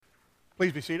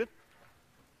Please be seated.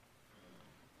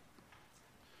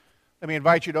 Let me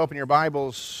invite you to open your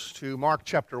Bibles to Mark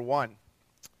chapter 1.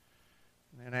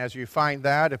 And as you find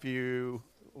that, if you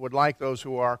would like, those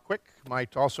who are quick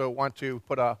might also want to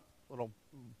put a little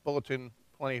bulletin.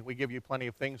 We give you plenty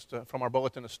of things from our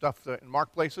bulletin of stuff in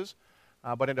Mark places,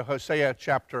 but into Hosea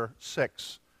chapter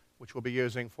 6, which we'll be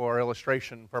using for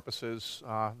illustration purposes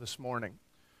this morning.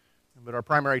 But our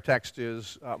primary text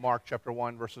is Mark chapter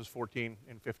 1, verses 14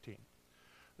 and 15.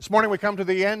 This morning we come to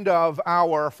the end of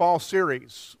our fall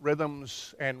series,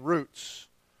 Rhythms and Roots.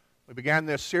 We began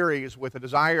this series with a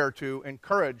desire to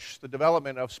encourage the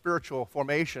development of spiritual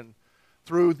formation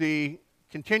through the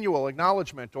continual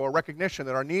acknowledgement or recognition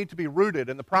that our need to be rooted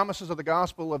in the promises of the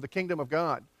gospel of the kingdom of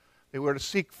God. That we're to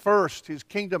seek first His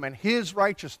kingdom and His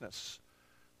righteousness.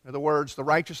 In other words, the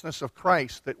righteousness of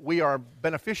Christ that we are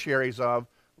beneficiaries of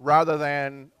rather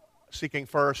than seeking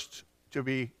first to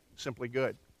be simply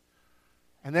good.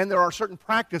 And then there are certain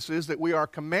practices that we are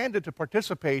commanded to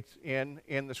participate in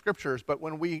the Scriptures, but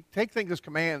when we take things as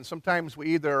commands, sometimes we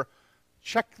either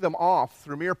check them off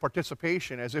through mere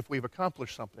participation as if we've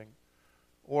accomplished something,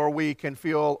 or we can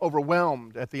feel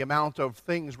overwhelmed at the amount of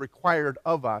things required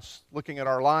of us, looking at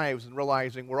our lives and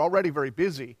realizing we're already very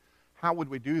busy. How would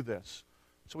we do this?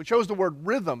 So we chose the word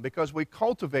rhythm because we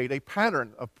cultivate a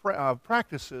pattern of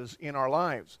practices in our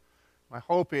lives. My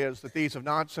hope is that these have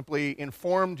not simply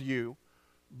informed you,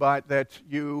 but that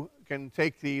you can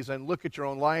take these and look at your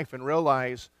own life and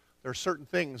realize there are certain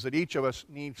things that each of us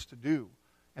needs to do,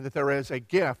 and that there is a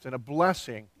gift and a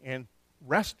blessing in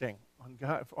resting on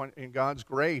God, in God's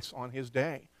grace on His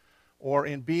day, or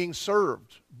in being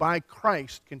served by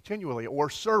Christ continually, or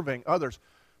serving others.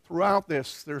 Throughout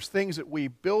this, there's things that we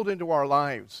build into our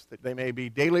lives, that they may be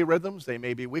daily rhythms, they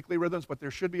may be weekly rhythms, but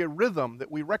there should be a rhythm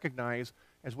that we recognize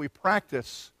as we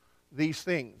practice these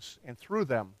things, and through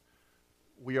them,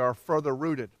 we are further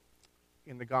rooted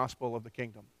in the gospel of the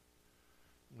kingdom.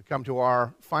 We come to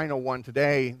our final one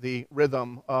today, the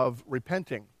rhythm of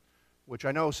repenting, which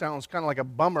I know sounds kind of like a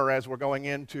bummer as we're going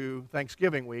into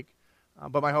Thanksgiving week,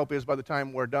 but my hope is by the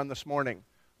time we're done this morning,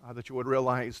 that you would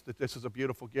realize that this is a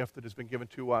beautiful gift that has been given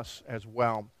to us as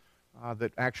well,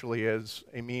 that actually is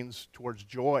a means towards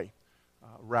joy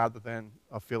rather than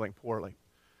of feeling poorly.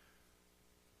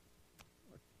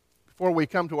 Before we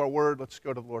come to our word, let's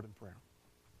go to the Lord in prayer.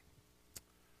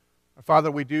 Our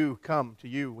Father, we do come to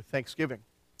you with thanksgiving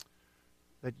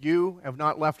that you have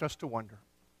not left us to wonder,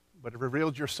 but have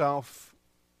revealed yourself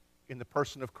in the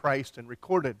person of Christ and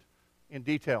recorded in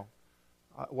detail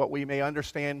what we may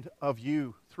understand of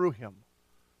you through him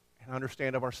and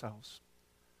understand of ourselves.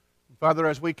 And Father,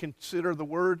 as we consider the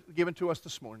word given to us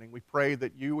this morning, we pray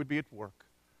that you would be at work,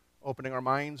 opening our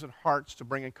minds and hearts to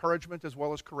bring encouragement as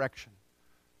well as correction,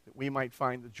 that we might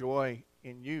find the joy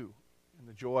in you and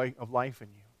the joy of life in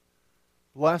you.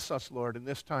 Bless us, Lord, in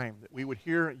this time, that we would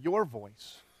hear your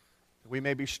voice, that we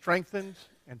may be strengthened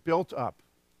and built up,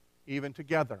 even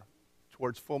together,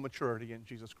 towards full maturity in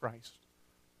Jesus Christ.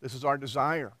 This is our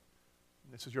desire,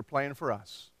 and this is your plan for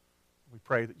us. We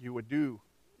pray that you would do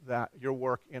that, your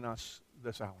work in us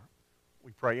this hour.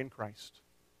 We pray in Christ.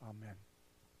 Amen.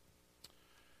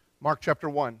 Mark chapter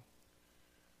 1.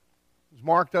 As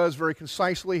Mark does very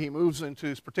concisely, he moves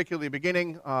into particularly the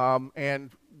beginning,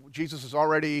 and Jesus has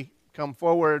already come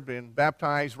forward, been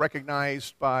baptized,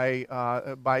 recognized by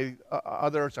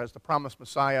others as the promised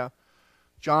Messiah.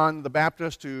 John the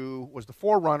Baptist, who was the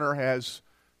forerunner, has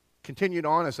continued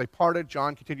on as they parted.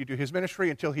 John continued to do his ministry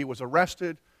until he was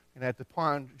arrested, and at the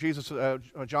point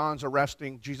John's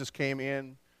arresting, Jesus came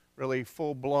in really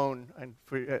full-blown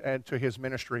and to his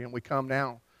ministry, and we come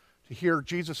now to hear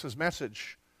Jesus'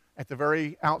 message at the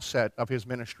very outset of his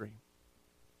ministry.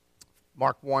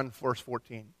 Mark 1, verse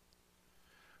 14.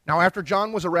 Now, after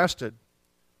John was arrested,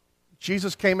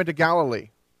 Jesus came into Galilee,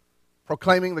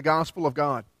 proclaiming the gospel of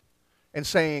God, and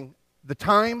saying, "The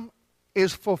time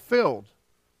is fulfilled,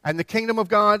 and the kingdom of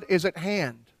God is at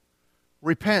hand.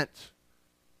 Repent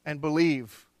and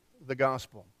believe the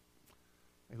gospel."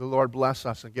 May the Lord bless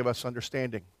us and give us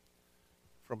understanding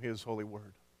from His holy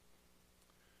word.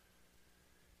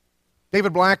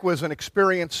 David Black was an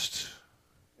experienced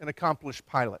and accomplished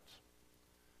pilot.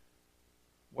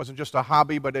 It wasn't just a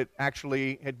hobby, but it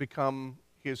actually had become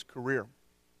his career.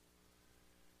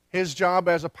 His job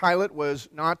as a pilot was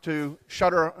not to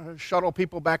shuttle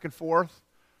people back and forth,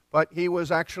 but he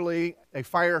was actually a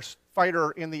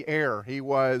firefighter in the air. He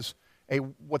was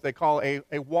what they call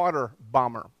a water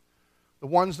bomber. The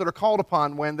ones that are called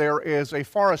upon when there is a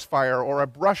forest fire or a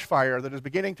brush fire that is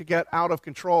beginning to get out of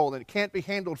control and it can't be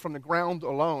handled from the ground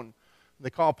alone. They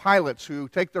call pilots who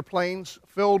take their planes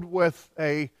filled with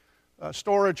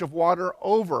storage of water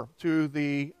over to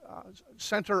the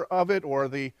center of it, or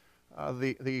the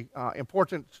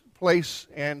important place,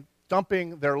 and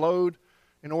dumping their load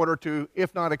in order to,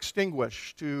 if not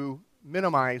extinguish, to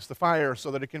minimize the fire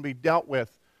so that it can be dealt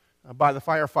with by the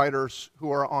firefighters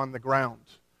who are on the ground.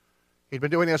 He'd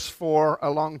been doing this for a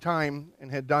long time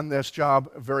and had done this job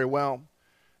very well.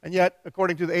 And yet,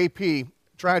 according to the AP,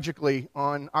 tragically,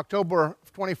 on October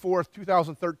 24th,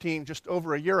 2013, just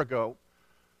over a year ago,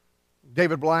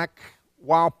 David Black,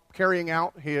 while carrying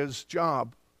out his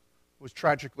job, was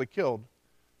tragically killed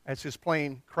as his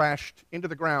plane crashed into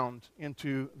the ground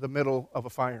into the middle of a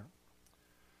fire.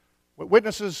 What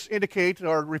witnesses indicate,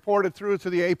 or reported through to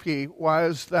the AP,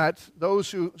 was that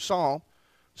those who saw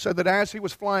said that as he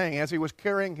was flying, as he was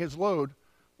carrying his load,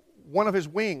 one of his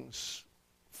wings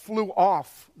flew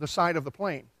off the side of the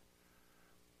plane,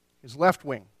 his left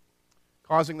wing,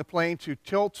 causing the plane to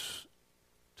tilt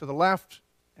to the left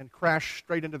and crash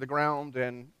straight into the ground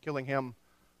and killing him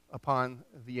upon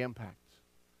the impact.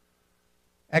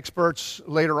 Experts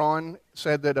later on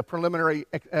said that a preliminary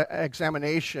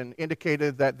examination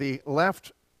indicated that the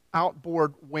left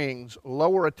outboard wing's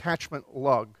lower attachment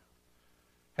lug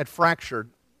had fractured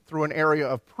through an area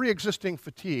of pre-existing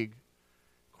fatigue,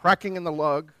 cracking in the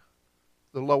lug,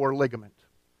 the lower ligament,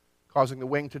 causing the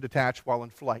wing to detach while in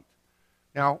flight.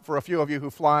 Now, for a few of you who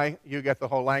fly, you get the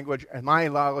whole language, and my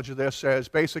knowledge of this says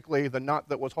basically the nut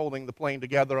that was holding the plane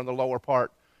together on the lower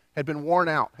part had been worn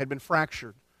out, had been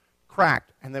fractured,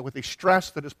 cracked, and that with the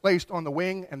stress that is placed on the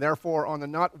wing and therefore on the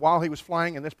nut while he was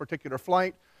flying in this particular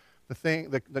flight,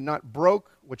 the nut broke,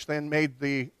 which then made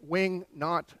the wing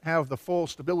not have the full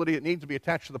stability it needs to be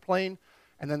attached to the plane,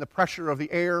 and then the pressure of the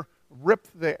air ripped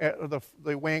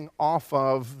the wing off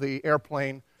of the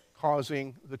airplane,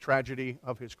 causing the tragedy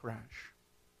of his crash.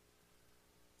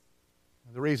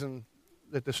 The reason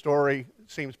that the story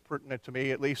seems pertinent to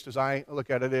me, at least as I look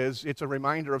at it, is it's a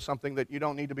reminder of something that you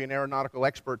don't need to be an aeronautical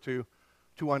expert to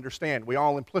understand. We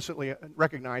all implicitly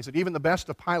recognize that even the best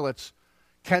of pilots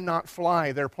cannot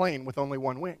fly their plane with only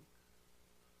one wing.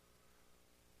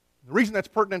 The reason that's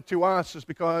pertinent to us is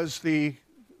because the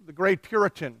great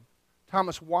Puritan,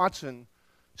 Thomas Watson,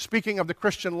 speaking of the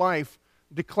Christian life,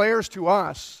 declares to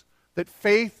us that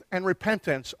faith and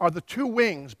repentance are the two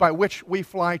wings by which we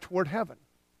fly toward heaven.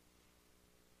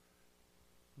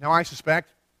 Now, I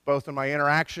suspect, both in my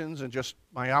interactions and just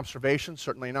my observations,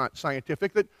 certainly not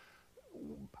scientific, that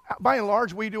by and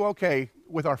large we do okay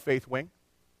with our faith wing.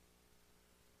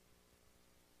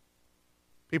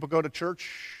 People go to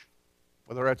church,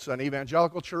 whether it's an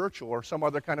evangelical church or some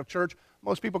other kind of church.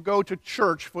 Most people go to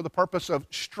church for the purpose of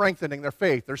strengthening their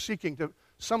faith. They're seeking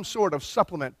some sort of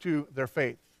supplement to their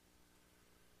faith.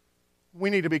 We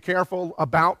need to be careful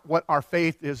about what our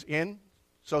faith is in.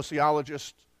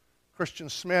 Sociologist Christian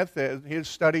Smith, in his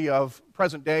study of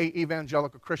present-day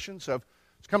evangelical Christians, has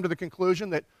come to the conclusion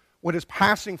that what is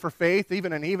passing for faith,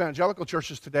 even in evangelical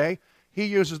churches today, he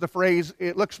uses the phrase,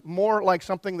 it looks more like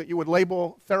something that you would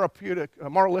label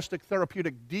moralistic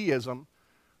therapeutic deism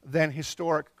than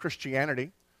historic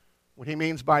Christianity. What he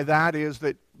means by that is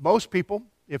that most people,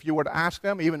 if you were to ask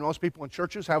them, even most people in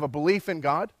churches, have a belief in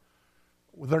God.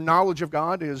 Their knowledge of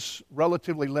God is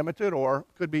relatively limited or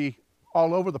could be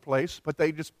all over the place, but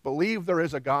they just believe there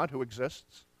is a God who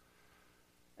exists.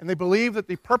 And they believe that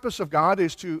the purpose of God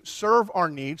is to serve our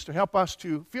needs, to help us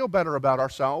to feel better about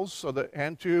ourselves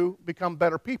and to become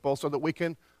better people so that we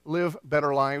can live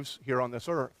better lives here on this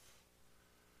earth.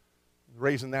 The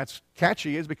reason that's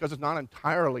catchy is because it's not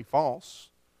entirely false.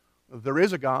 There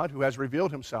is a God who has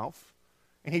revealed himself,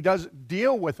 and he does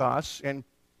deal with us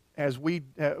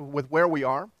with where we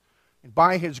are. And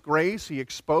by his grace, he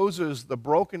exposes the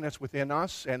brokenness within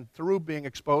us, and through being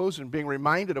exposed and being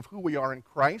reminded of who we are in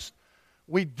Christ,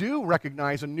 we do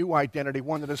recognize a new identity,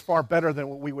 one that is far better than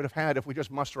what we would have had if we just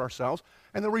muster ourselves.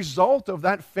 And the result of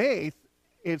that faith,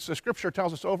 it's the Scripture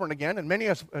tells us over and again, and many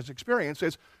of us has experienced,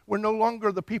 is we're no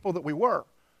longer the people that we were.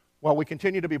 While we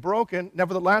continue to be broken,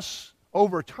 nevertheless,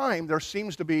 over time, there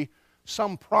seems to be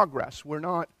some progress. We're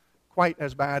not quite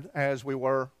as bad as we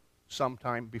were some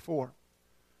time before.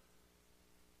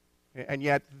 And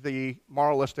yet, the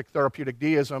moralistic therapeutic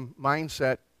deism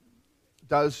mindset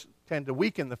does tend to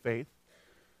weaken the faith.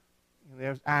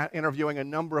 There's interviewing a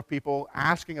number of people,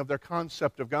 asking of their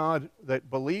concept of God that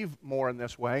believe more in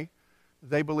this way.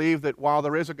 They believe that while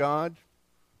there is a God,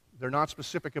 they're not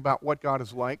specific about what God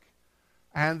is like,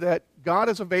 and that God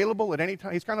is available at any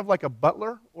time. He's kind of like a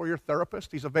butler or your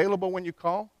therapist. He's available when you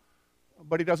call,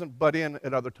 but he doesn't butt in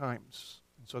at other times.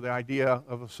 And so the idea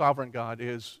of a sovereign God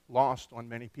is lost on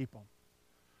many people.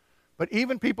 But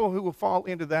even people who will fall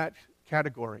into that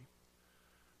category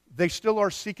they still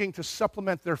are seeking to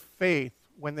supplement their faith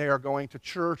when they are going to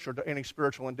church or to any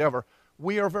spiritual endeavor.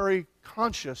 We are very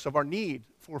conscious of our need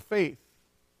for faith.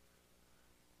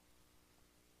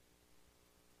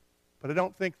 But I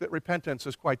don't think that repentance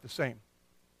is quite the same.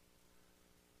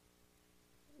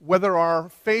 Whether our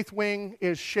faith wing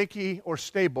is shaky or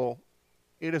stable,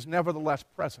 it is nevertheless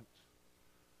present.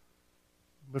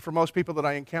 But for most people that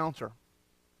I encounter,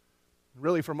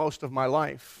 really for most of my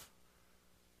life,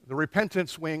 the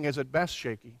repentance wing is at best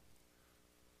shaky,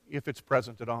 if it's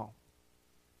present at all.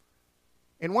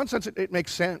 In one sense, it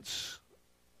makes sense,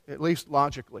 at least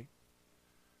logically,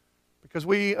 because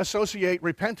we associate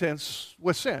repentance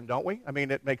with sin, don't we? I mean,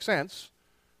 it makes sense.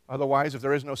 Otherwise, if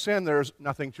there is no sin, there's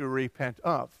nothing to repent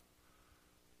of.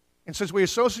 And since we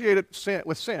associate it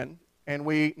with sin, and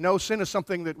we know sin is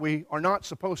something that we are not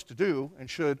supposed to do and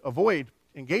should avoid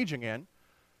engaging in,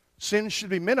 sin should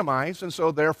be minimized, and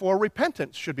so therefore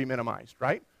repentance should be minimized,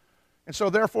 right? And so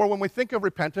therefore, when we think of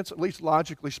repentance, at least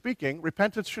logically speaking,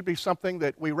 repentance should be something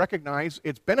that we recognize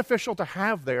it's beneficial to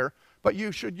have there, but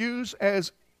you should use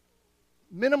as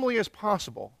minimally as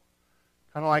possible,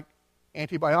 kind of like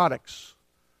antibiotics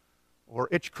or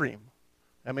itch cream.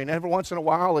 I mean, every once in a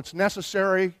while it's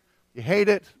necessary, you hate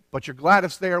it, but you're glad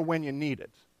it's there when you need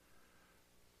it.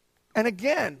 And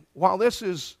again, while this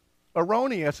is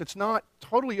erroneous, it's not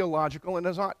totally illogical and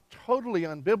it's not totally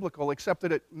unbiblical, except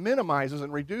that it minimizes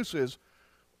and reduces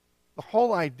the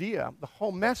whole idea, the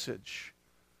whole message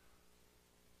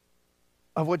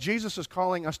of what Jesus is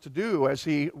calling us to do as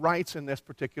he writes in this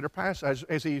particular passage,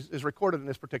 as he is recorded in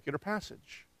this particular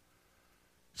passage.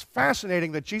 It's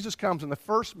fascinating that Jesus comes in the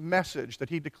first message that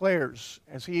he declares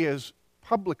as he is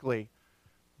publicly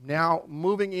now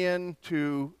moving in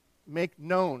to make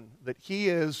known that he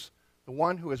is the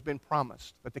one who has been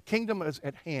promised, that the kingdom is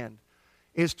at hand,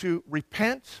 is to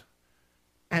repent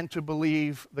and to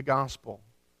believe the gospel,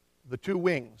 the two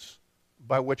wings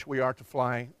by which we are to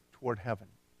fly toward heaven.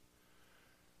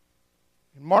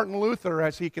 And Martin Luther,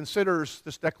 as he considers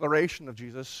this declaration of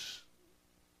Jesus,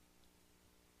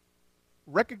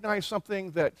 recognized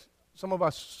something that some of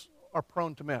us are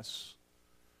prone to miss,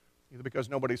 either because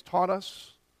nobody's taught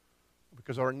us, or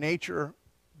because our nature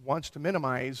wants to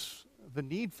minimize the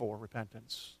need for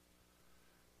repentance.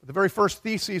 The very first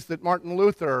theses that Martin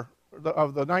Luther,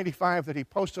 of the 95 that he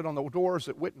posted on the doors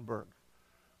at Wittenberg,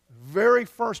 the very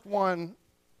first one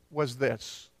was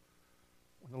this: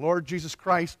 when the Lord Jesus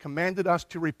Christ commanded us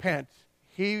to repent,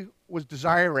 he was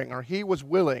desiring, or he was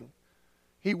willing,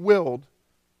 he willed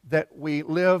that we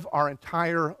live our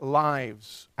entire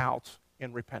lives out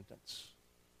in repentance.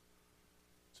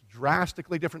 It's a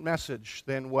drastically different message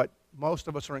than what most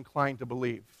of us are inclined to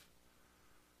believe.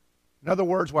 In other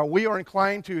words, while we are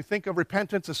inclined to think of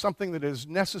repentance as something that is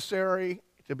necessary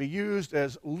to be used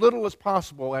as little as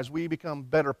possible as we become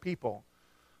better people,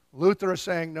 Luther is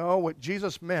saying, no, what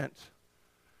Jesus meant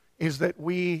is that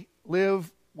we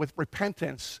live with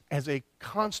repentance as a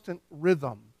constant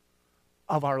rhythm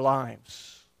of our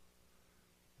lives.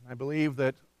 And I believe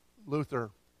that Luther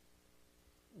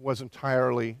was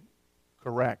entirely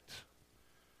correct.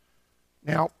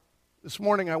 Now, this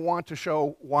morning I want to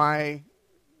show why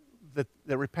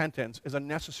the repentance is a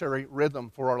necessary rhythm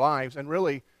for our lives, and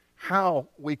really how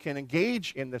we can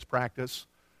engage in this practice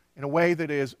in a way that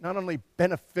is not only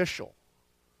beneficial,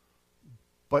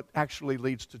 but actually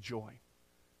leads to joy.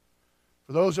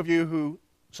 For those of you who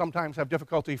sometimes have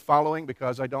difficulty following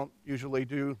because I don't usually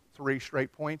do 3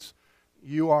 straight points,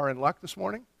 you are in luck this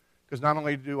morning, because not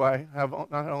only do I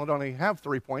have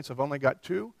 3 points, I've only got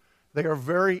 2. They are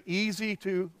very easy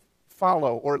to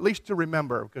follow, or at least to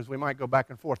remember, because we might go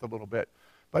back and forth a little bit.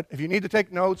 But if you need to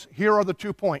take notes, here are the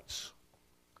 2 points.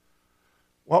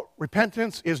 What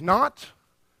repentance is not,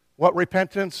 what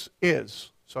repentance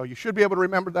is. So you should be able to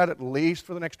remember that at least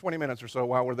for the next 20 minutes or so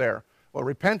while we're there. What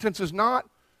repentance is not,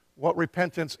 what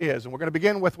repentance is. And we're going to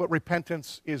begin with what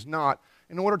repentance is not.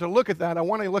 In order to look at that, I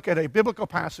want to look at a biblical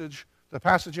passage, the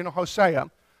passage in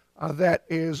Hosea, that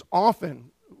is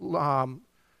often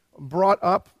brought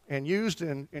up and used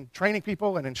in training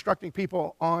people and instructing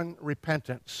people on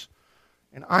repentance.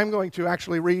 And I'm going to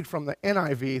actually read from the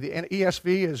NIV. The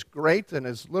ESV is great and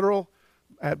is literal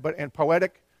and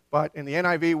poetic, but in the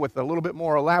NIV, with a little bit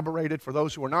more elaborated for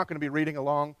those who are not going to be reading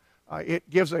along, it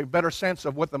gives a better sense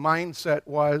of what the mindset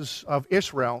was of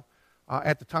Israel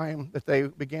at the time that they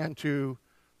began to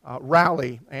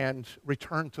rally and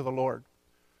return to the Lord.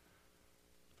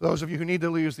 For those of you who need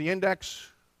to use the index,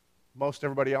 most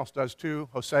everybody else does too.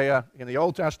 Hosea in the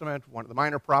Old Testament, one of the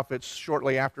minor prophets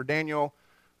shortly after Daniel,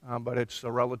 but it's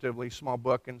a relatively small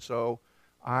book, and so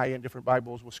I, in different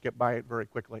Bibles, will skip by it very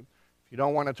quickly. If you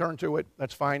don't want to turn to it,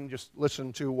 that's fine. Just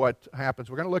listen to what happens.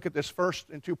 We're going to look at this first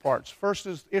in two parts. First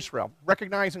is Israel,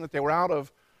 recognizing that they were out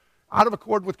of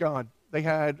accord with God. They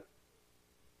had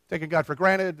taken God for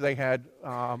granted. They had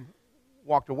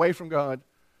walked away from God.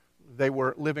 They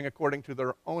were living according to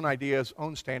their own ideas,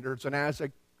 own standards, and as a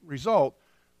result,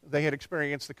 they had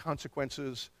experienced the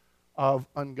consequences of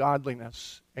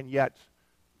ungodliness, and yet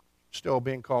still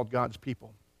being called God's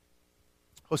people.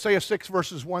 Hosea 6,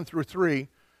 verses 1 through 3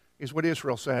 is what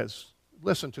Israel says.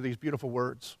 Listen to these beautiful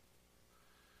words.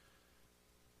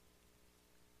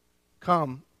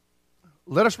 Come,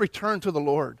 let us return to the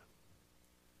Lord.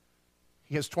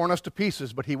 He has torn us to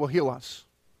pieces, but he will heal us.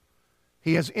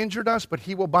 He has injured us, but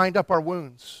he will bind up our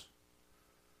wounds.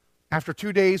 After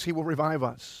 2 days, he will revive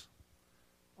us.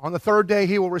 On the third day,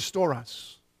 he will restore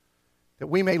us, that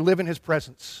we may live in his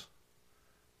presence.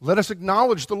 Let us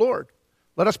acknowledge the Lord.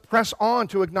 Let us press on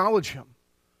to acknowledge him.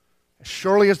 As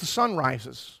surely as the sun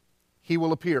rises, he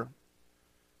will appear.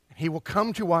 And he will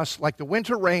come to us like the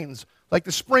winter rains, like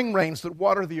the spring rains that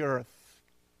water the earth.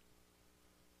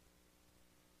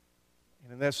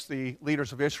 And in this, the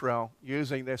leaders of Israel,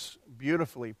 using this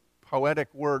beautifully poetic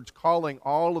words, calling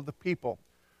all of the people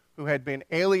who had been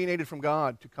alienated from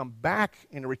God to come back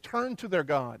and return to their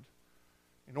God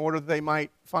in order that they might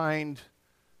find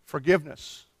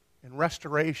forgiveness and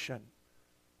restoration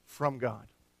from God.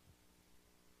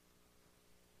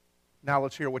 Now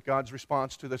let's hear what God's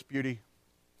response to this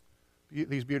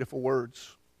these beautiful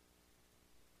words.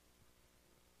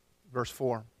 Verse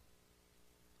 4.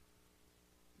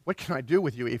 What can I do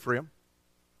with you, Ephraim?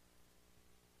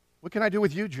 What can I do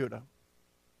with you, Judah?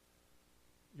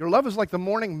 Your love is like the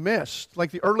morning mist, like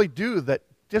the early dew that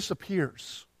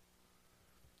disappears.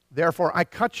 Therefore, I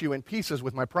cut you in pieces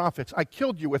with my prophets. I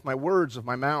killed you with my words of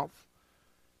my mouth.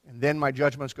 And then my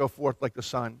judgments go forth like the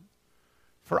sun.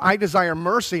 For I desire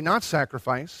mercy, not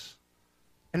sacrifice,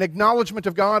 an acknowledgement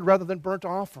of God rather than burnt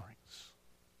offerings.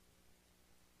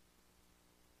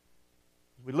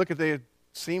 We look at the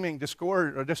seeming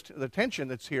discord or the tension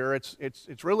that's here.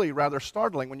 It's really rather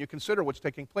startling when you consider what's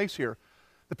taking place here.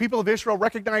 The people of Israel,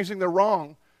 recognizing their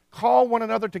wrong, call one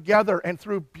another together and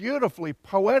through beautifully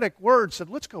poetic words said,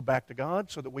 let's go back to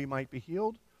God so that we might be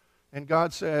healed. And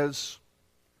God says,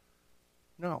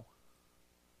 no.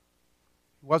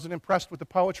 He wasn't impressed with the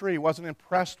poetry. He wasn't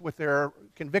impressed with their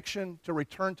conviction to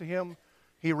return to him.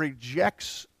 He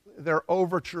rejects their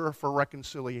overture for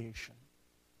reconciliation.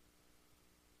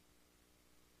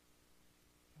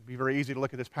 It would be very easy to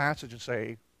look at this passage and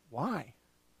say, why?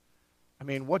 I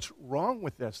mean, what's wrong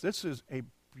with this? This is a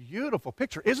beautiful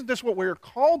picture. Isn't this what we're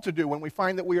called to do when we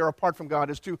find that we are apart from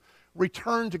God, is to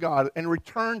return to God and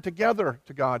return together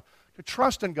to God, to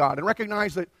trust in God and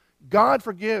recognize that God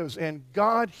forgives and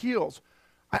God heals.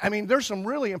 I mean, there's some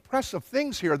really impressive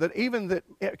things here that even that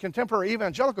contemporary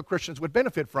evangelical Christians would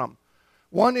benefit from.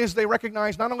 One is they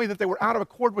recognize not only that they were out of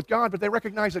accord with God, but they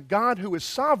recognize that God, who is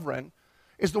sovereign,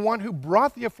 is the one who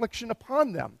brought the affliction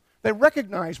upon them. They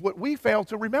recognize what we fail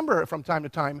to remember from time to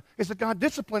time is that God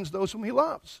disciplines those whom he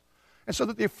loves. And so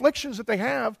that the afflictions that they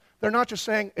have, they're not just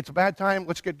saying, it's a bad time,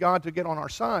 let's get God to get on our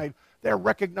side. They're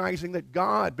recognizing that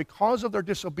God, because of their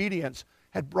disobedience,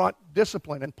 had brought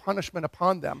discipline and punishment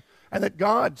upon them, and that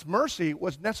God's mercy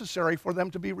was necessary for them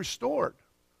to be restored.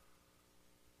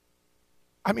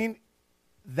 I mean,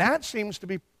 that seems to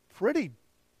be pretty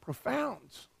profound.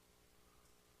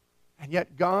 And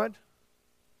yet God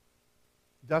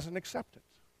doesn't accept it.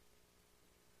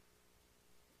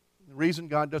 The reason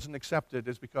God doesn't accept it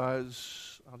is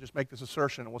because, I'll just make this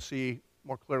assertion and we'll see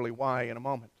more clearly why in a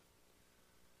moment,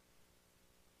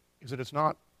 is that it's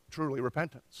not truly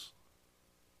repentance.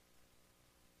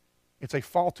 It's a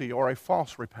faulty or a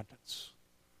false repentance.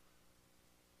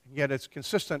 And yet it's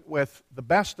consistent with the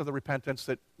best of the repentance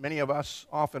that many of us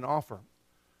often offer.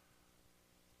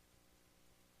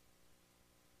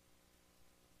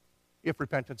 If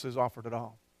repentance is offered at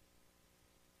all.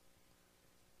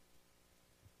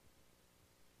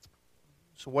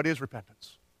 So what is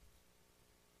repentance?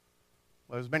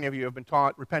 Well, as many of you have been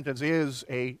taught, repentance is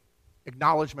an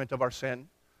acknowledgement of our sin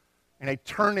and a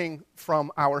turning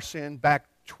from our sin back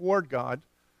toward God,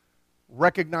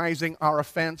 recognizing our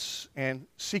offense and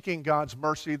seeking God's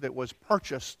mercy that was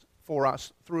purchased for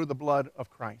us through the blood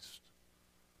of Christ.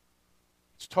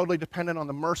 It's totally dependent on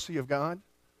the mercy of God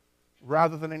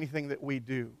rather than anything that we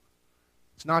do.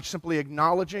 It's not simply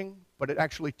acknowledging, but it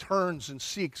actually turns and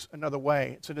seeks another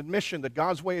way. It's an admission that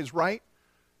God's way is right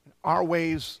and our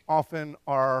ways often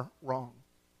are wrong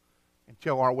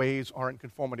until our ways are in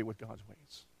conformity with God's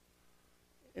ways.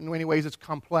 In many ways, it's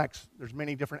complex. There's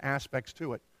many different aspects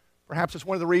to it. Perhaps it's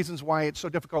one of the reasons why it's so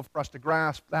difficult for us to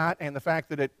grasp that and the fact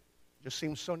that it just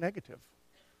seems so negative.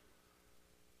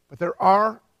 But there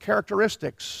are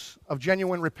characteristics of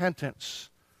genuine repentance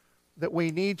that we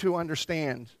need to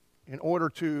understand in order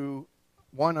to,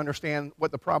 one, understand what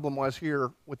the problem was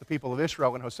here with the people of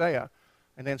Israel in Hosea,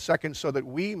 and then second, so that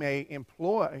we may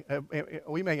employ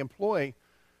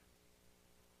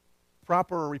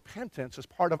proper repentance as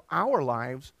part of our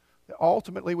lives, that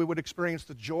ultimately we would experience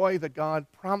the joy that God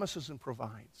promises and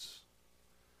provides.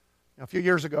 Now, a few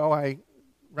years ago, I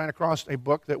ran across a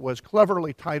book that was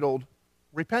cleverly titled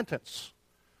Repentance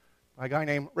by a guy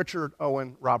named Richard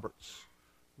Owen Roberts.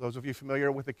 Those of you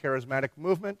familiar with the charismatic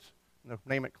movement,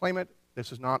 name it, claim it,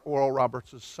 this is not Oral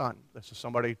Roberts' son. This is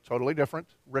somebody totally different,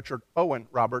 Richard Owen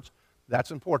Roberts.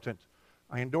 That's important.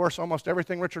 I endorse almost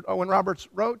everything Richard Owen Roberts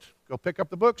wrote. Go pick up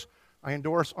the books. I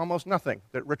endorse almost nothing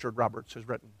that Richard Roberts has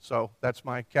written. So that's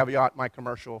my caveat, my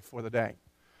commercial for the day.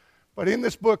 But in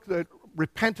this book, The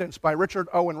Repentance by Richard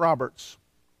Owen Roberts,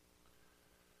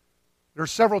 there are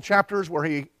several chapters where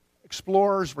he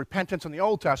explores repentance in the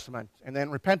Old Testament and then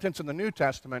repentance in the New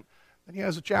Testament. And he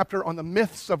has a chapter on the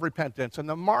myths of repentance and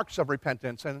the marks of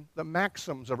repentance and the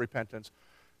maxims of repentance.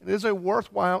 It is a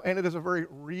worthwhile and it is a very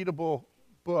readable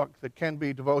book that can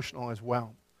be devotional as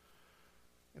well.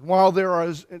 And while there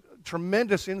is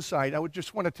tremendous insight, I would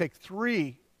just want to take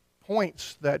 3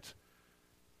 points that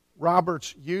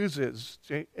Roberts uses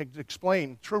to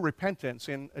explain true repentance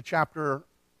in a chapter,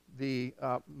 the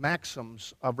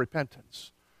maxims of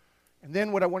repentance. And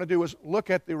then what I want to do is look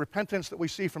at the repentance that we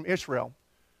see from Israel.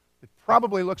 It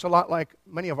probably looks a lot like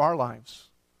many of our lives,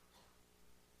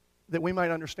 that we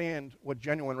might understand what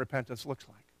genuine repentance looks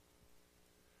like.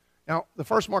 Now, the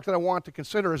first mark that I want to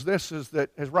consider is this, is that,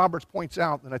 as Roberts points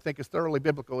out, and I think is thoroughly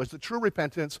biblical, is that true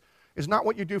repentance is not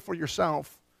what you do for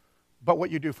yourself, but what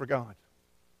you do for God.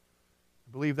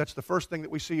 I believe that's the first thing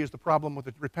that we see is the problem with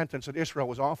the repentance that Israel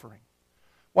was offering.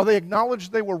 While they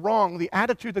acknowledged they were wrong, the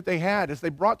attitude that they had as they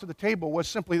brought to the table was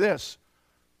simply this: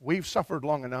 we've suffered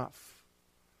long enough.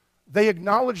 They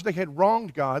acknowledged they had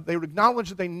wronged God. They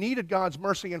acknowledged that they needed God's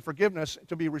mercy and forgiveness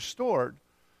to be restored.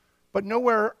 But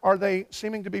nowhere are they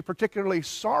seeming to be particularly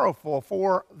sorrowful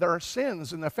for their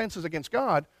sins and offenses against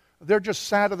God. They're just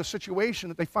sad of the situation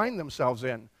that they find themselves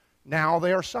in. Now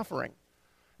they are suffering.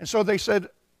 And so they said,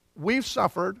 we've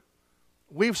suffered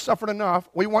enough,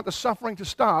 we want the suffering to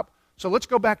stop, so let's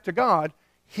go back to God.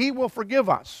 He will forgive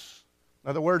us. In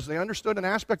other words, they understood an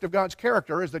aspect of God's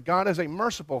character is that God is a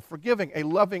merciful, forgiving, a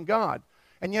loving God.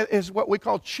 And yet is what we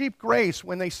call cheap grace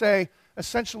when they say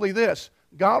essentially this: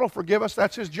 God will forgive us,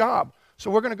 that's His job.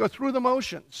 So we're going to go through the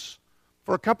motions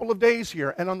for a couple of days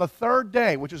here, and on the third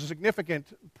day, which is a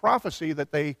significant prophecy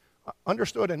that they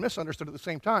understood and misunderstood at the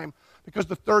same time, because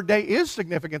the third day is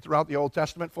significant throughout the Old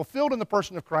Testament, fulfilled in the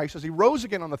person of Christ as He rose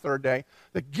again on the third day,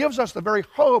 that gives us the very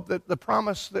hope that the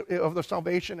promise of the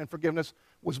salvation and forgiveness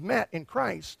was met in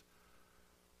Christ.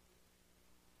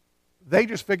 They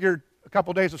just figured a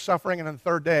couple days of suffering, and on the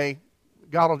third day,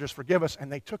 God will just forgive us,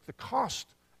 and they took the cost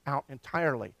out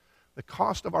entirely. The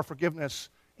cost of our forgiveness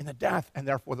in the death and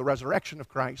therefore the resurrection of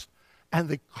Christ, and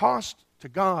the cost to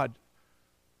God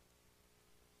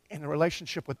in the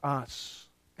relationship with us,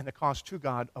 and the cost to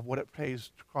God of what it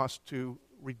pays to cost to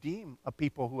redeem a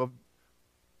people who have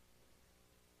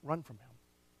run from Him.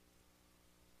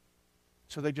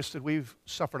 So they just said, we've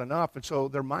suffered enough. And so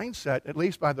their mindset, at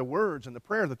least by the words and the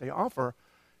prayer that they offer,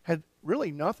 had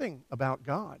really nothing about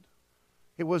God.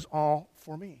 It was all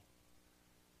for me.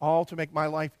 All to make my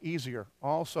life easier.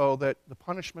 All so that the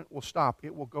punishment will stop.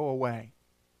 It will go away.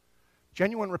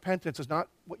 Genuine repentance is not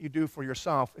what you do for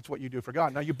yourself, it's what you do for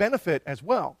God. Now, you benefit as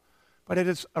well, but it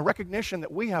is a recognition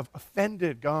that we have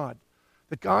offended God,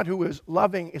 that God who is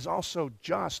loving is also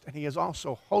just, and He is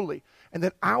also holy, and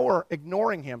that our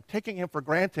ignoring Him, taking Him for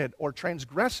granted, or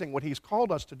transgressing what He's called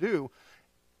us to do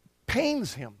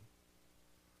pains Him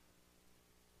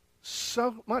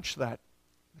so much that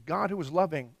God who is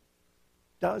loving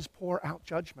does pour out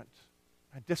judgment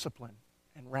and discipline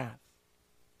and wrath.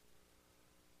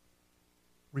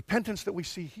 Repentance that we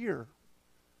see here,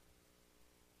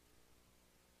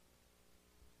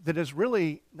 that is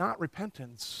really not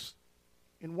repentance.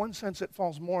 In one sense, it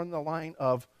falls more in the line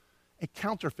of a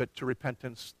counterfeit to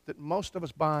repentance that most of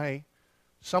us buy,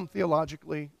 some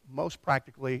theologically, most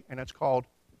practically, and it's called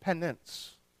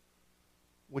penance,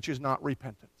 which is not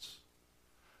repentance.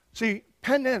 See,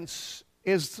 penance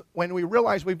is when we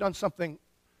realize we've done something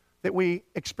that we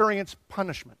experience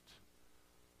punishment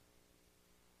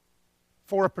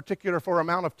for a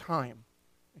amount of time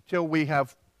until we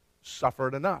have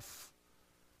suffered enough.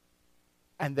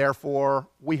 And therefore,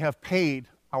 we have paid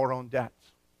our own debt.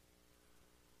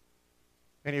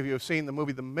 Many of you have seen the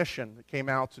movie The Mission that came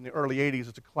out in the early 80s.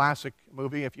 It's a classic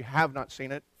movie. If you have not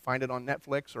seen it, find it on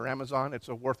Netflix or Amazon. It's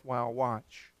a worthwhile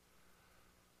watch.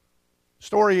 The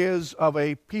story is of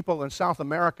a people in South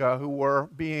America who were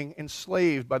being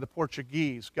enslaved by the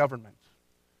Portuguese government.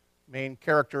 Main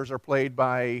characters are played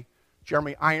by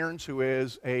Jeremy Irons, who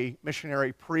is a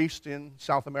missionary priest in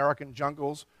South American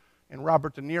jungles, and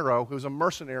Robert De Niro, who's a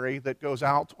mercenary that goes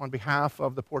out on behalf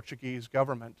of the Portuguese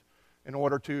government in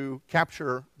order to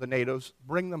capture the natives,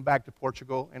 bring them back to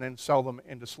Portugal, and then sell them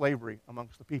into slavery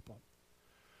amongst the people.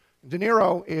 De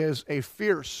Niro is a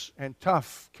fierce and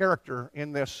tough character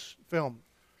in this film.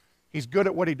 He's good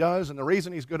at what he does, and the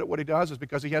reason he's good at what he does is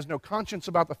because he has no conscience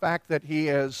about the fact that he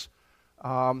is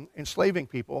enslaving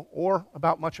people or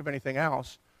about much of anything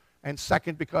else. And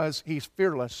second, because he's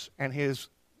fearless, and his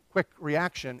quick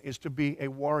reaction is to be a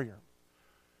warrior.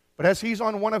 But as he's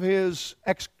on one of his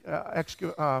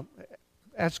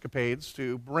escapades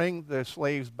to bring the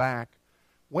slaves back,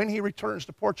 when he returns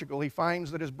to Portugal, he finds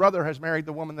that his brother has married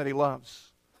the woman that he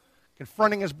loves.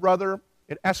 Confronting his brother,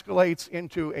 it escalates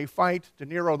into a fight. De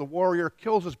Niro, the warrior,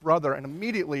 kills his brother, and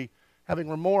immediately, having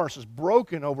remorse, is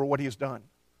broken over what he has done.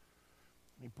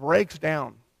 He breaks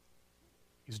down.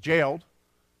 He's jailed,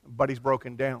 but he's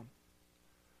broken down.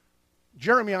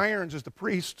 Jeremy Irons is the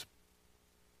priest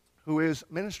who is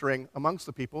ministering amongst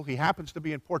the people. He happens to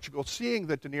be in Portugal, seeing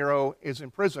that De Niro is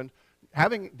imprisoned,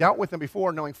 having dealt with him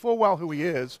before, knowing full well who he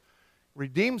is,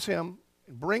 redeems him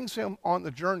and brings him on the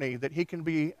journey that he can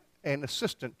be an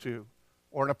assistant to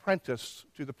or an apprentice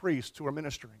to the priests who are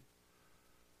ministering.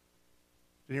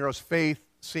 De Niro's faith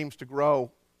seems to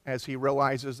grow as he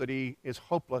realizes that he is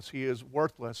hopeless, he is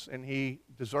worthless, and he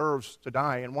deserves to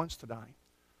die and wants to die.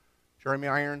 Jeremy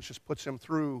Irons just puts him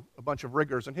through a bunch of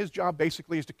rigors, and his job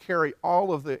basically is to carry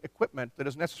all of the equipment that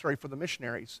is necessary for the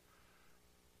missionaries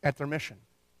at their mission.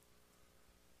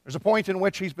 There's a point in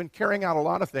which he's been carrying out a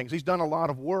lot of things. He's done a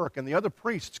lot of work, and the other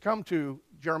priests come to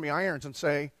Jeremy Irons and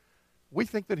say, "We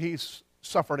think that he's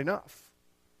suffered enough."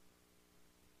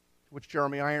 To which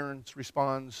Jeremy Irons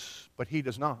responds, "But he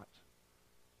does not.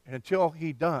 And until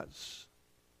he does,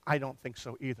 I don't think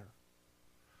so either."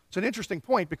 It's an interesting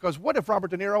point, because what if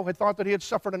Robert De Niro had thought that he had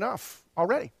suffered enough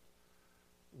already?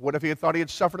 What if he had thought he had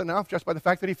suffered enough just by the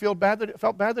fact that he felt bad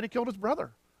that he killed his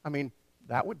brother? I mean,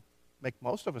 that would make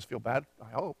most of us feel bad, I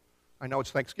hope. I know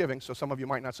it's Thanksgiving, so some of you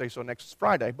might not say so next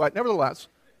Friday, but nevertheless,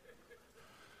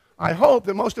 I hope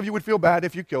that most of you would feel bad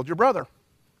if you killed your brother.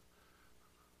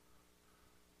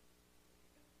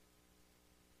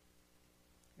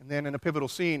 And then in a pivotal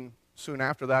scene, soon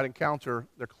after that encounter,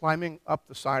 they're climbing up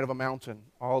the side of a mountain.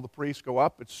 All the priests go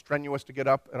up. It's strenuous to get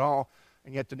up at all.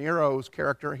 And yet De Niro's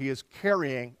character, he is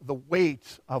carrying the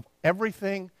weight of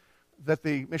everything that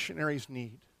the missionaries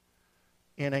need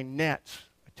in a net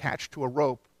attached to a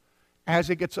rope. As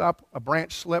he gets up, a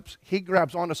branch slips. He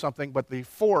grabs onto something, but the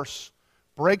force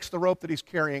breaks the rope that he's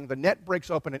carrying. The net breaks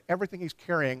open, and everything he's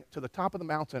carrying to the top of the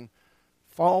mountain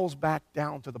falls back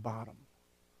down to the bottom.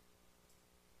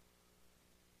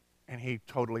 And he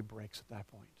totally breaks at that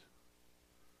point.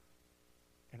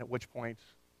 And at which point,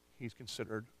 he's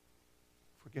considered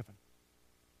forgiven.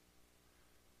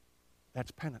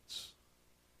 That's penance.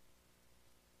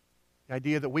 The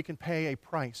idea that we can pay a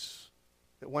price,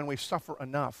 that when we suffer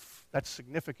enough, that's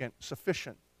significant,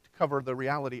 sufficient to cover the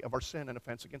reality of our sin and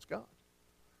offense against God.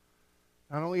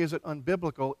 Not only is it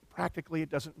unbiblical, practically it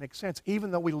doesn't make sense,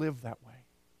 even though we live that way.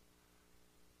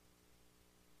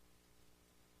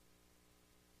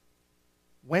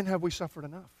 When have we suffered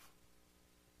enough?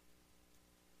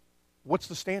 What's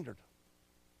the standard?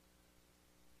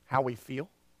 How we feel?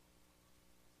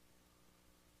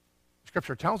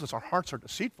 Scripture tells us our hearts are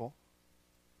deceitful.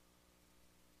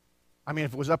 I mean,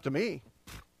 if it was up to me,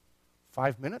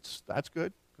 5 minutes, that's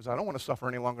good, because I don't want to suffer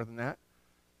any longer than that,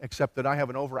 except that I have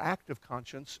an overactive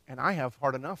conscience, and I have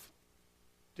hard enough,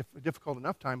 difficult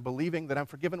enough time believing that I'm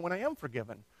forgiven when I am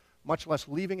forgiven, much less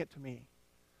leaving it to me.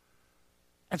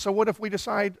 And so what if we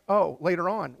decide, later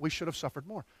on, we should have suffered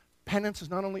more? Penance is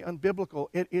not only unbiblical,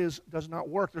 does not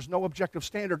work. There's no objective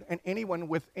standard, and anyone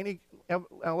with any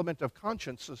element of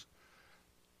conscience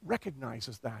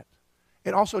recognizes that.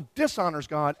 It also dishonors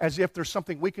God, as if there's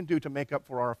something we can do to make up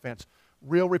for our offense.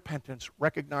 Real repentance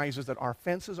recognizes that our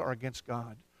offenses are against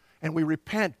God, and we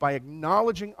repent by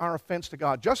acknowledging our offense to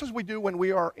God, just as we do when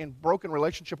we are in broken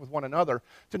relationship with one another.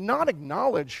 To not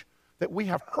acknowledge that we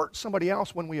have hurt somebody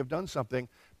else when we have done something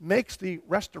makes the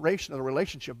restoration of the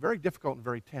relationship very difficult and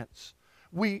very tense.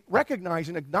 We recognize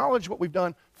and acknowledge what we've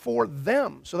done for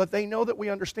them so that they know that we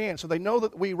understand, so they know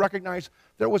that we recognize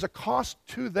there was a cost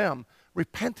to them.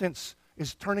 Repentance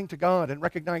is turning to God and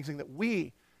recognizing that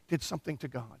we did something to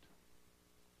God.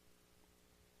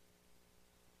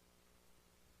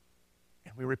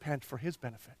 And we repent for his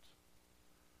benefit.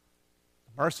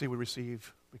 The mercy we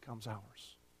receive becomes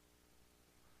ours.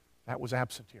 That was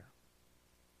absent here.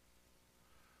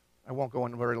 I won't go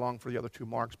on very long for the other two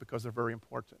marks because they're very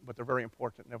important, but they're very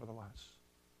important nevertheless.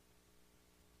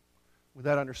 With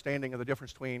that understanding of the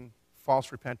difference between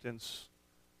false repentance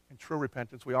and true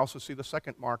repentance, we also see the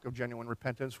second mark of genuine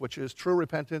repentance, which is true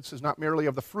repentance is not merely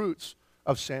of the fruits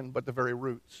of sin, but the very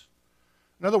roots.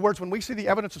 In other words, when we see the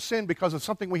evidence of sin because of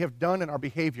something we have done in our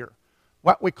behavior,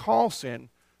 what we call sin,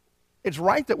 it's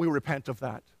right that we repent of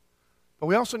that. But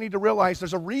we also need to realize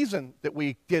there's a reason that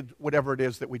we did whatever it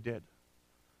is that we did.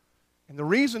 And the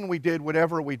reason we did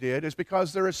whatever we did is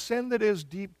because there is sin that is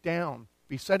deep down,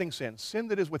 besetting sin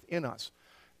that is within us.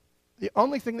 The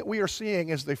only thing that we are seeing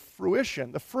is the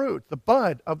fruition, the fruit, the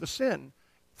bud of the sin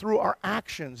through our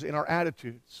actions in our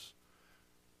attitudes.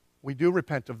 We do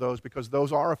repent of those because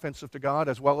those are offensive to God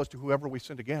as well as to whoever we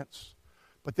sinned against.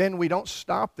 But then we don't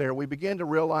stop there. We begin to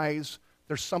realize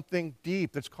there's something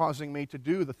deep that's causing me to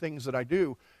do the things that I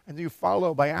do. And you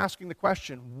follow by asking the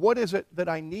question, what is it that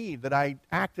I need that I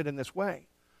acted in this way?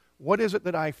 What is it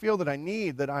that I feel that I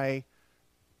need that I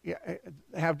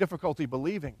have difficulty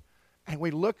believing? And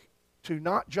we look to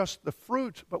not just the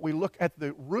fruit, but we look at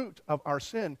the root of our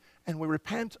sin, and we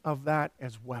repent of that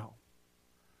as well.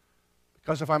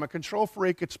 Because if I'm a control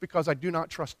freak, it's because I do not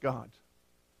trust God,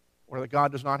 or that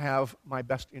God does not have my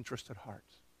best interest at heart.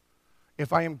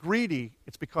 If I am greedy,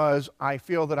 it's because I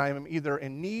feel that I am either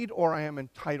in need or I am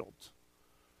entitled.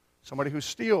 Somebody who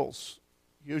steals,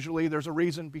 usually there's a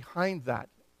reason behind that.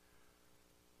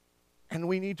 And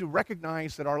we need to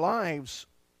recognize that our lives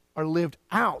are lived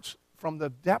out from the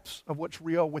depths of what's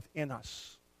real within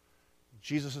us.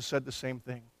 Jesus has said the same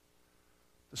thing.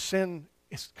 The sin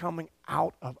is coming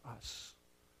out of us.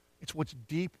 It's what's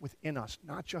deep within us,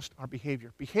 not just our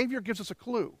behavior. Behavior gives us a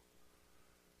clue.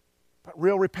 But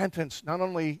real repentance not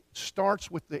only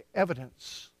starts with the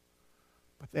evidence,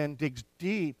 but then digs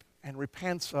deep and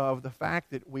repents of the fact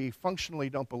that we functionally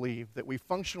don't believe, that we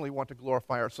functionally want to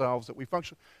glorify ourselves, that we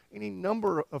function any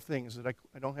number of things that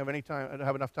I don't have any time, I don't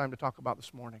have enough time to talk about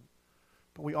this morning.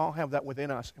 But we all have that within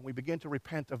us, and we begin to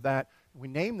repent of that. And we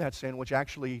name that sin, which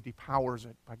actually depowers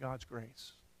it by God's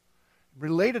grace.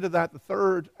 Related to that, the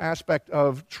third aspect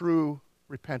of true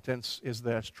repentance is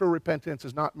this. True repentance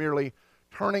is not merely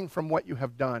turning from what you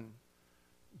have done,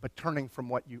 but turning from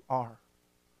what you are.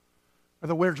 In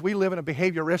other words, we live in a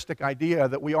behavioristic idea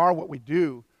that we are what we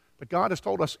do, but God has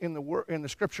told us in the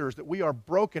Scriptures that we are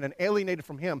broken and alienated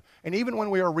from Him. And even when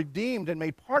we are redeemed and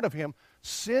made part of Him,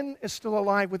 sin is still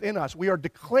alive within us. We are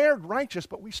declared righteous,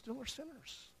 but we still are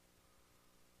sinners.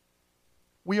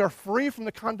 We are free from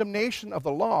the condemnation of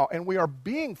the law, and we are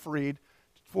being freed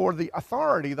for the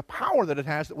authority, the power that it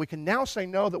has, that we can now say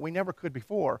no that we never could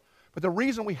before. But the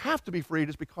reason we have to be freed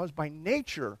is because by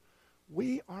nature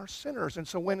we are sinners. And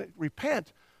so when we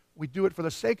repent, we do it for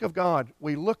the sake of God.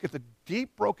 We look at the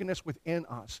deep brokenness within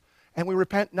us, and we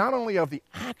repent not only of the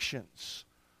actions,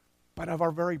 but of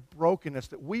our very brokenness,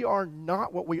 that we are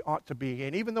not what we ought to be.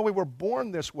 And even though we were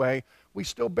born this way, we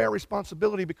still bear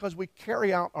responsibility because we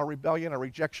carry out our rebellion, our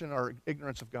rejection, our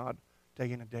ignorance of God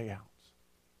day in and day out.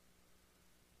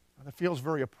 And it feels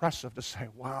very oppressive to say,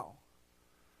 wow.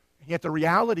 And yet the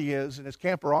reality is, and as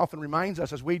Camper often reminds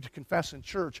us as we confess in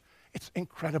church, it's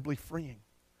incredibly freeing.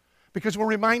 Because we're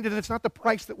reminded that it's not the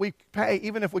price that we pay,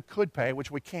 even if we could pay,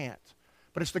 which we can't.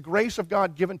 But it's the grace of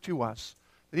God given to us.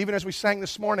 That even as we sang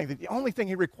this morning, that the only thing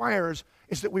He requires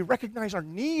is that we recognize our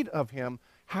need of Him,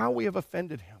 how we have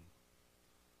offended Him.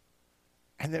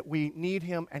 And that we need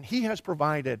Him, and He has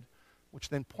provided, which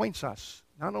then points us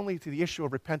not only to the issue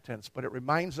of repentance, but it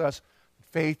reminds us that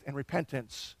faith and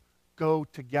repentance go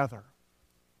together,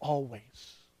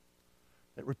 always.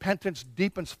 That repentance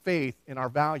deepens faith in our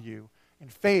value,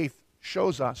 and faith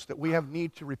shows us that we have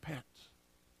need to repent.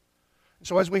 And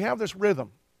so as we have this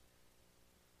rhythm,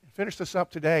 and finish this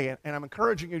up today, and I'm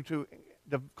encouraging you to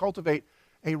cultivate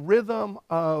a rhythm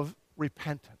of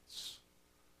repentance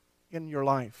in your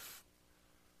life.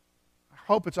 I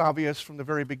hope it's obvious from the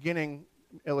very beginning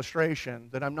illustration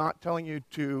that I'm not telling you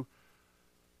to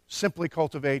simply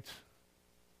cultivate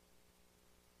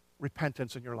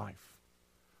repentance in your life.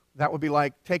 That would be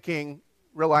like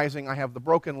realizing I have the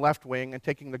broken left wing and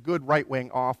taking the good right wing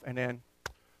off and then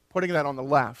putting that on the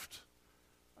left.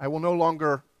 I will no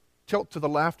longer tilt to the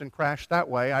left and crash that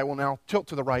way. I will now tilt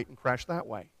to the right and crash that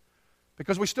way.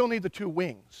 Because we still need the two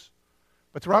wings.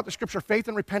 But throughout the Scripture, faith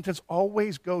and repentance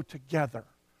always go together.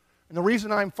 And the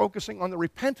reason I'm focusing on the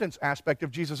repentance aspect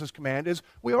of Jesus' command is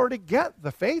we already get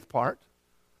the faith part.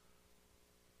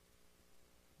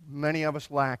 many of us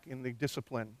lack in the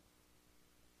discipline,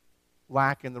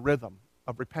 lack in the rhythm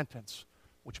of repentance,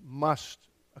 which must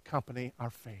accompany our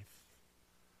faith.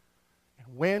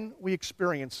 And when we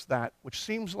experience that, which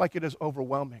seems like it is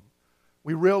overwhelming,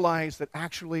 we realize that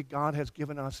actually God has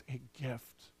given us a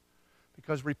gift.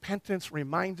 Because repentance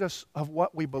reminds us of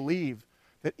what we believe,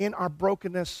 that in our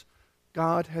brokenness,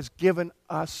 God has given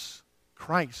us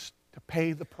Christ to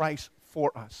pay the price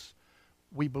for us.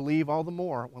 We believe all the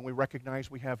more when we recognize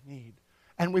we have need.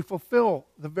 And we fulfill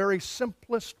the very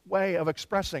simplest way of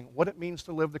expressing what it means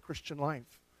to live the Christian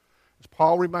life. As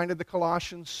Paul reminded the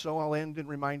Colossians, so I'll end in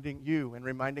reminding you and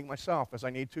reminding myself as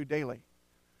I need to daily.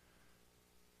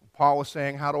 When Paul was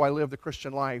saying, how do I live the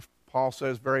Christian life? Paul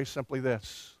says very simply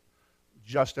this: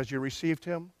 just as you received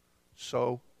him,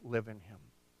 so live in him.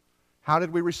 How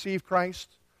did we receive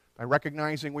Christ? By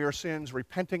recognizing we are sins,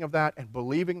 repenting of that, and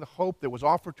believing the hope that was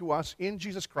offered to us in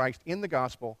Jesus Christ, in the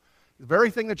gospel. The very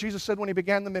thing that Jesus said when he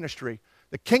began the ministry: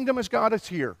 the kingdom of God is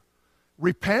here.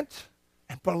 Repent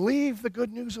and believe the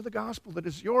good news of the gospel that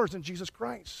is yours in Jesus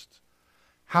Christ.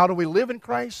 How do we live in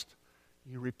Christ?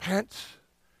 You repent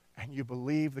and you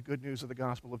believe the good news of the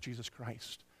gospel of Jesus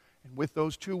Christ. And with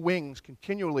those two wings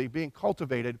continually being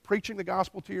cultivated, preaching the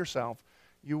gospel to yourself,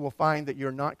 you will find that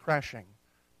you're not crashing,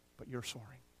 but you're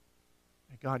soaring.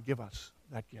 May God give us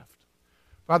that gift.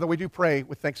 Father, we do pray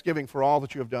with thanksgiving for all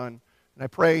that you have done. And I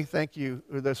pray, thank you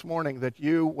this morning, that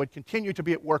you would continue to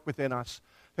be at work within us,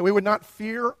 that we would not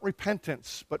fear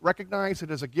repentance, but recognize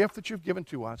it as a gift that you've given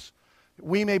to us, that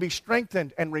we may be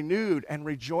strengthened and renewed and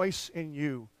rejoice in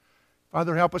you.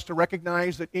 Father, help us to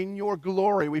recognize that in your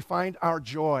glory we find our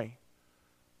joy,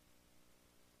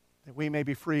 that we may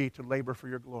be free to labor for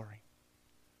your glory.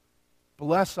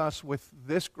 Bless us with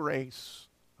this grace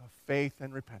of faith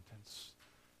and repentance,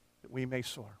 that we may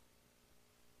soar.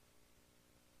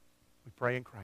 We pray in Christ.